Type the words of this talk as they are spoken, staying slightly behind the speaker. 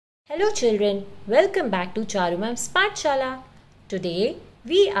Hello children, welcome back to Charu Ma'am's Pathshala. Today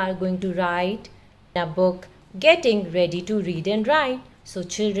we are going to write a book Getting Ready to Read and Write. So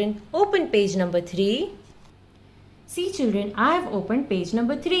children, open page number 3. See children, I have opened page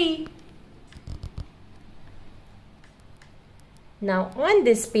number 3. Now on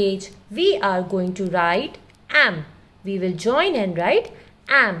this page we are going to write am. We will join and write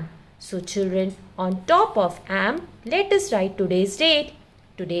am. So children, on top of am, let us write today's date.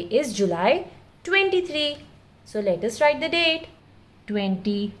 Today is July 23. So let us write the date.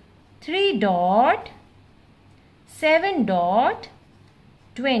 23 dot 7 dot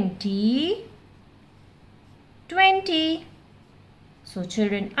 20 20. So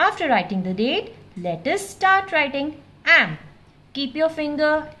children, after writing the date, let us start writing am. Keep your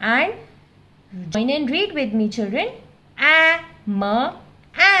finger and join and read with me children. Am.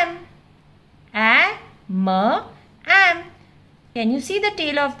 Am. Can you see the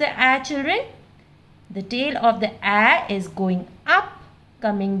tail of the A children? The tail of the A is going up,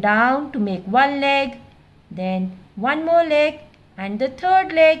 coming down to make one leg, then one more leg and the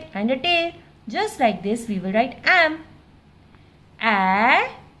third leg and a tail. Just like this we will write am. A.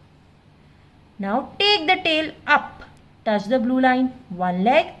 Now take the tail up, touch the blue line, one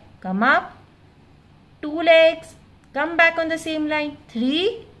leg, come up, two legs, come back on the same line,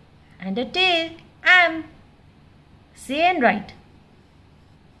 three and a tail, am. Say and write.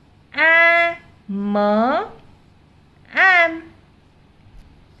 Am. Am.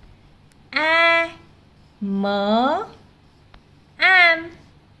 Am.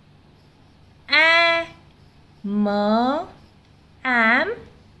 Am.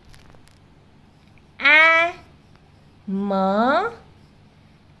 Am.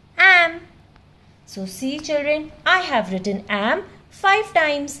 Am. So see children, I have written am 5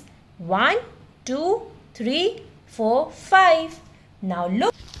 times. 1, 2, 3, 4, 5. Now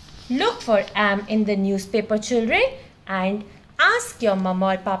look for am in the newspaper children and ask your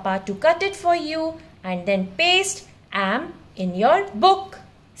mama or papa to cut it for you and then paste am in your book.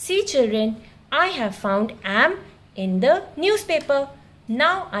 See children, I have found am in the newspaper.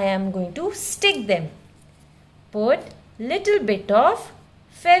 Now I am going to stick them. Put little bit of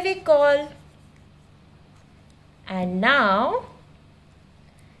Fevicol and now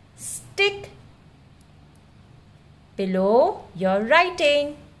stick below your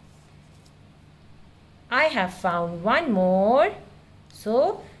writing. I have found one more,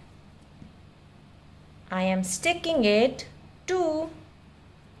 so I am sticking it too.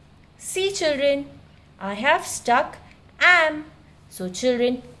 See children, I have stuck am. So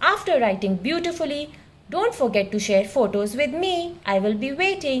children, after writing beautifully, don't forget to share photos with me. I will be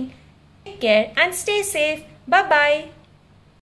waiting. Take care and stay safe. Bye-bye.